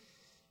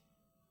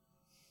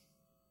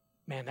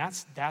 Man,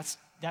 that's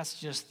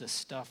just the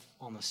stuff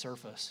on the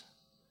surface.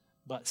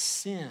 But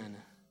sin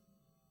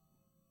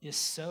is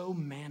so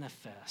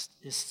manifest,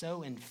 is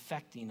so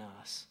infecting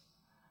us,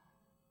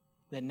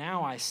 that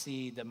now I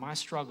see that my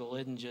struggle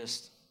isn't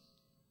just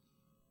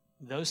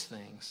those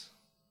things,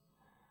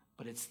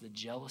 but it's the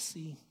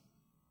jealousy,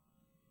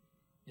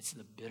 it's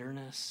the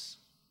bitterness,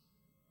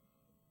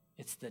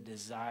 it's the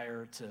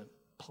desire to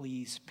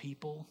please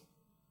people,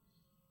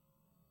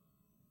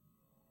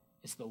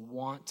 it's the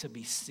want to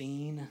be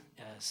seen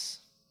as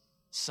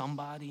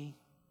somebody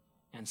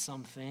and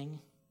something.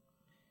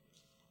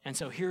 And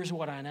so here's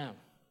what I know.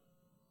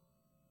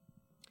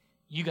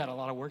 You got a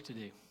lot of work to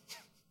do.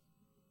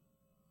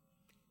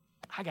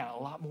 I got a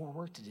lot more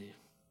work to do.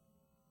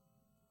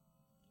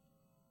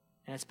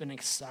 And it's been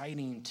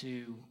exciting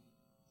to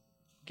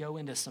go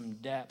into some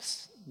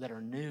depths that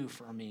are new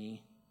for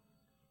me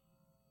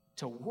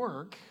to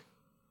work,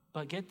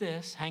 but get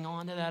this, hang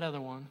on to that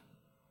other one,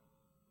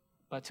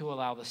 but to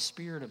allow the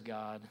Spirit of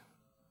God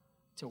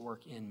to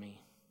work in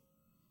me.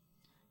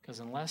 Because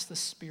unless the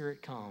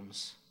Spirit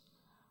comes,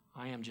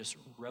 I am just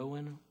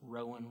rowing,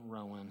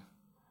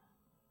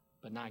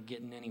 but not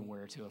getting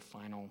anywhere to a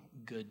final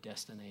good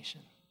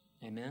destination.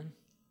 Amen?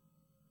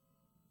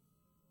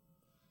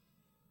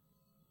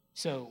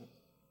 So,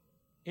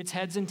 it's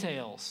heads and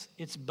tails.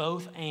 It's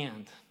both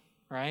and,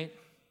 right?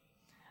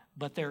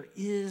 But there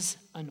is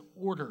an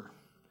order,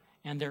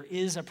 and there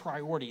is a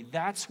priority.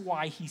 That's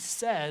why he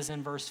says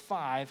in verse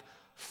 5,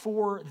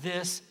 for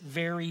this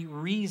very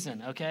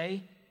reason,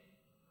 okay?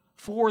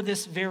 For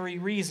this very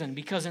reason,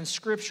 because in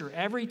Scripture,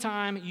 every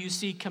time you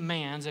see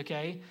commands,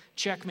 okay,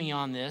 check me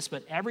on this,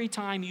 but every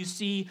time you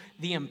see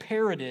the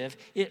imperative,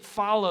 it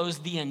follows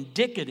the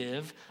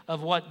indicative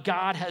of what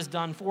God has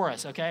done for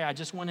us, okay? I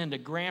just went into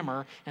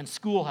grammar, and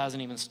school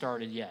hasn't even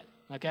started yet,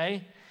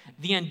 okay?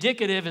 The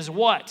indicative is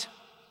what?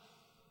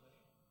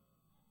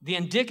 The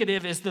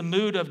indicative is the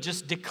mood of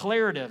just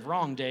declarative.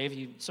 Wrong,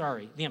 Dave.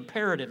 Sorry. The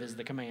imperative is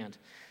the command.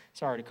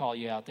 Sorry to call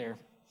you out there.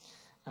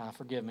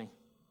 Forgive me.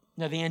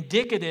 Now, the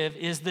indicative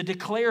is the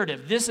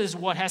declarative. This is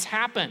what has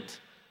happened,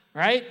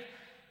 right?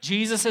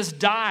 Jesus has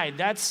died.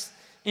 That's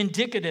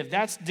indicative.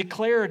 That's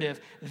declarative.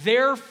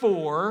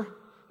 Therefore,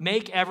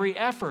 make every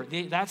effort.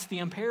 That's the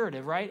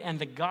imperative, right? And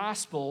the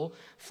gospel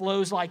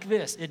flows like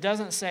this. It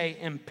doesn't say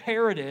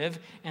imperative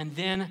and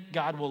then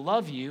God will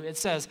love you. It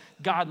says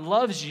God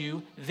loves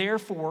you,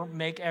 therefore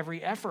make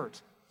every effort.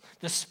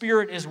 The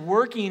Spirit is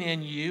working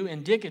in you,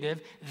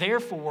 indicative,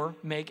 therefore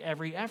make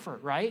every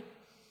effort, right?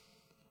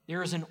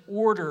 There is an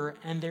order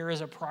and there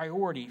is a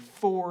priority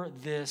for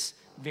this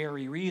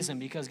very reason,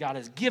 because God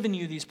has given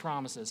you these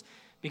promises,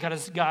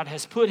 because God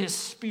has put His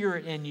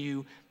Spirit in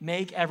you.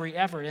 Make every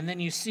effort. And then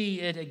you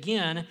see it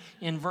again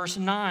in verse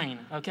 9,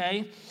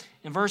 okay?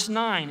 In verse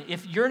 9,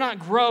 if you're not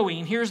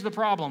growing, here's the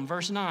problem,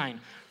 verse 9.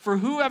 For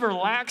whoever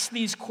lacks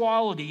these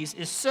qualities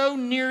is so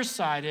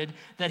nearsighted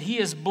that he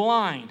is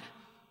blind,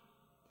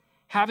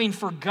 having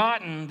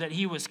forgotten that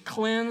he was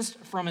cleansed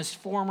from his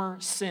former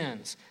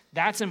sins.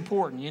 That's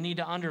important. You need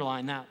to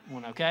underline that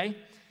one, okay?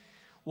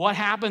 What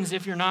happens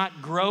if you're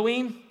not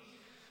growing?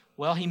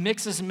 Well, he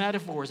mixes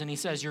metaphors and he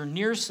says you're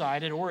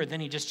nearsighted, or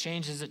then he just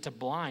changes it to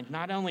blind.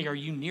 Not only are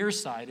you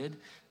nearsighted,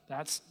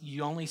 that's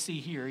you only see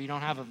here, you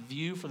don't have a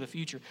view for the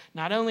future.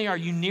 Not only are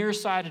you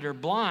nearsighted or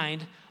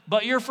blind,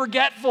 but you're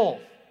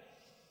forgetful.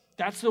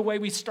 That's the way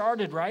we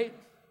started, right?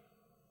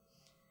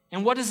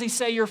 And what does he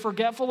say you're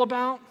forgetful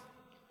about?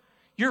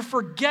 You're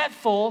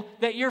forgetful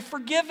that you're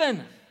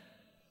forgiven.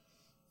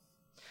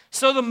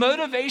 So the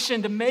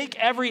motivation to make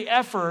every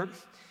effort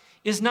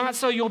is not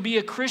so you'll be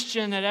a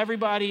Christian that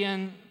everybody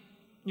in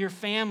your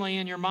family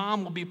and your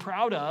mom will be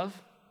proud of.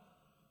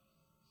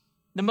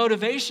 The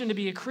motivation to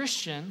be a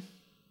Christian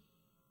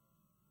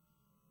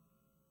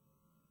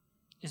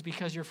is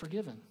because you're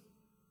forgiven.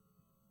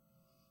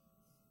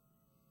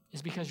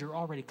 Is because you're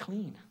already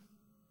clean.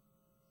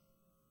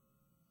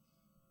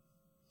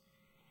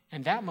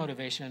 And that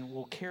motivation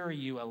will carry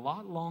you a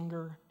lot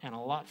longer and a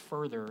lot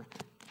further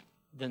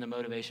than the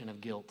motivation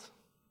of guilt.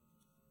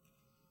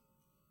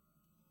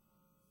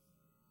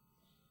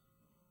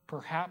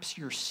 Perhaps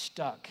you're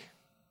stuck.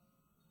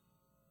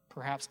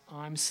 Perhaps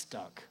I'm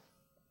stuck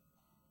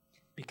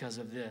because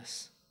of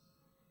this.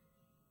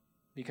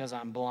 Because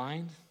I'm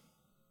blind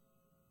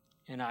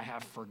and I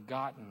have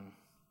forgotten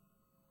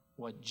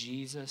what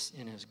Jesus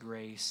in his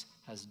grace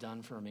has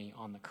done for me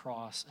on the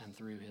cross and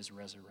through his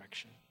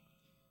resurrection.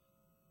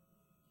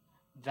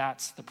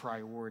 That's the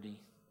priority.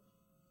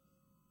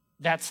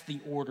 That's the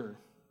order.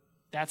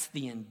 That's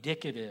the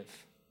indicative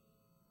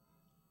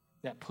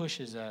that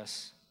pushes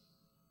us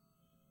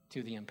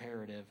to the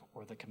imperative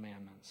or the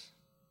commandments.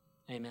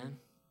 Amen?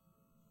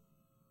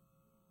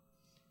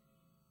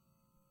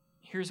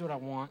 Here's what I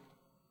want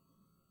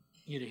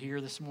you to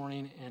hear this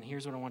morning, and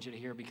here's what I want you to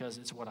hear because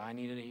it's what I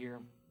needed to hear.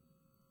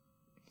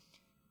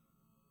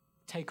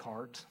 Take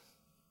heart.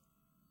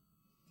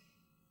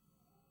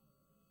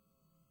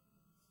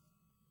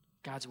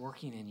 God's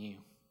working in you.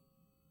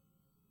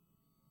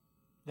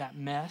 That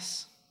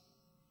mess,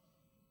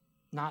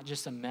 not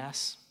just a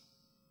mess,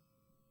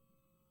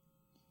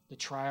 the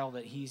trial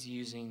that he's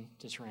using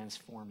to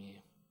transform you,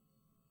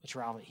 the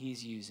trial that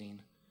he's using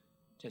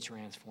to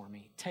transform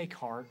me. Take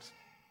heart.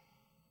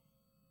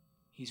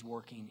 He's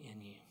working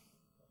in you.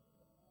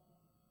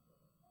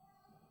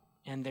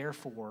 And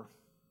therefore,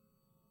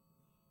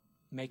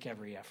 make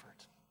every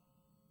effort.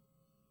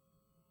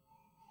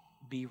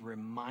 Be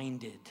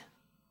reminded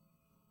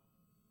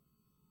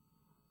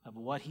of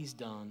what he's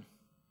done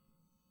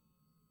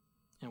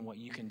and what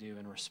you can do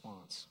in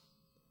response.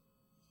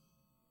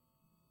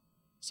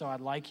 So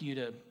I'd like you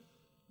to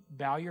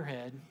bow your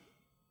head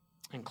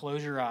and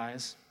close your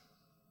eyes.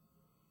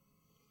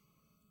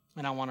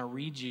 And I want to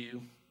read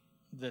you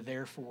the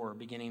therefore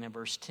beginning at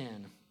verse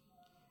 10.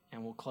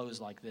 And we'll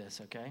close like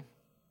this, okay?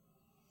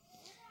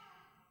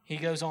 He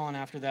goes on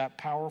after that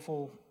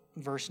powerful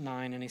verse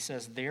 9, and he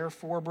says,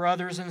 "Therefore,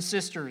 brothers and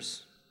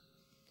sisters,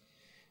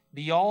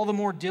 be all the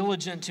more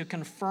diligent to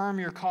confirm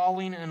your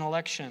calling and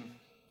election.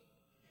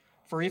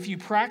 For if you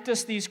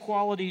practice these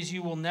qualities,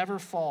 you will never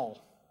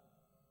fall.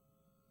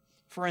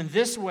 For in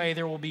this way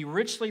there will be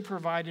richly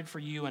provided for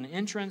you an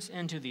entrance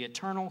into the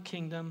eternal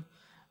kingdom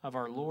of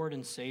our Lord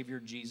and Savior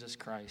Jesus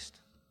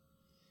Christ.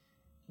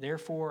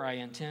 Therefore, I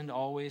intend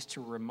always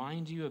to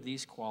remind you of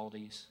these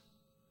qualities,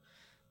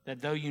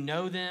 that though you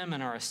know them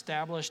and are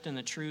established in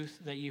the truth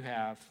that you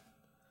have,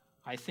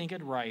 I think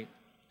it right,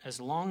 as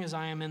long as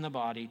I am in the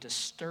body, to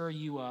stir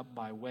you up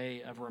by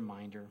way of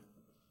reminder.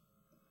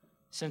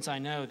 Since I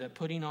know that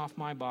putting off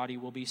my body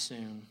will be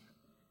soon,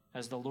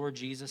 as the Lord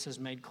Jesus has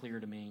made clear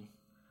to me,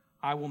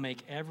 I will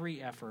make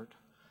every effort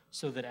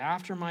so that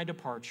after my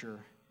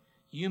departure,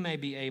 you may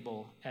be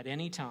able at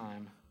any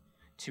time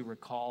to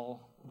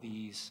recall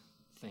these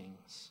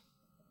things."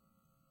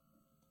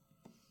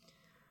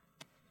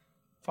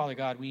 Father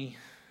God, we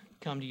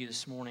come to you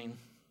this morning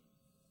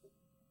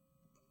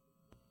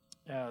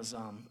as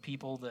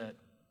people that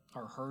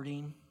are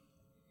hurting,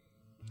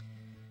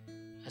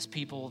 as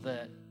people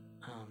that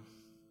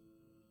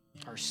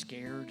are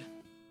scared,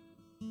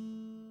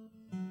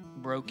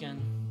 broken,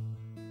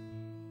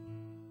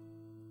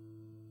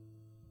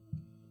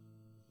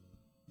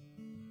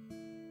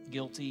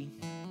 guilty,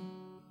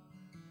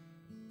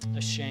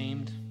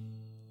 ashamed,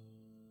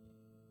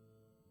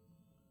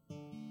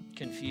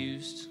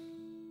 confused.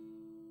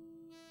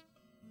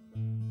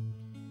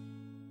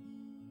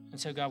 And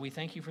so, God, we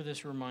thank you for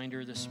this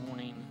reminder this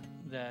morning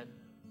that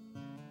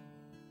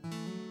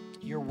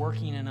you're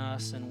working in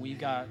us and we've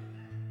got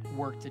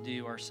work to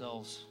do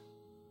ourselves.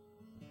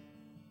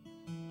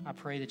 I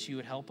pray that you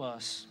would help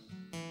us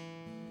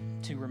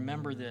to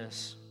remember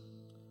this,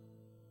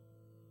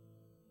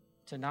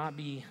 to not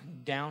be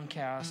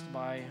downcast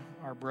by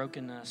our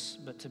brokenness,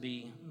 but to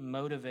be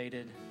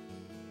motivated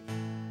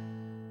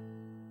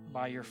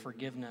by your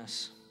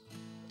forgiveness,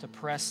 to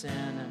press in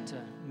and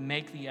to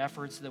make the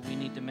efforts that we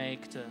need to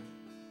make to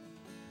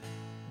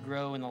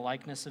grow in the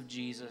likeness of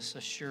Jesus,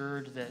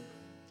 assured that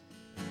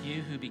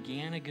you who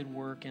began a good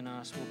work in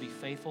us will be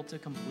faithful to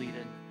complete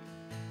it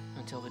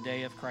until the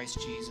day of Christ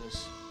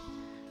Jesus.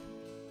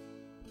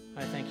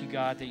 I thank you,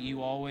 God, that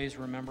you always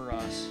remember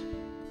us,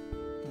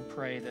 and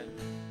pray that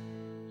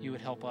you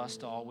would help us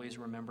to always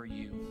remember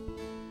you.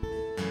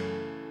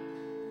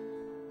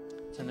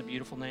 It's in the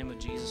beautiful name of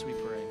Jesus we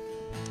pray.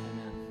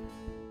 Amen.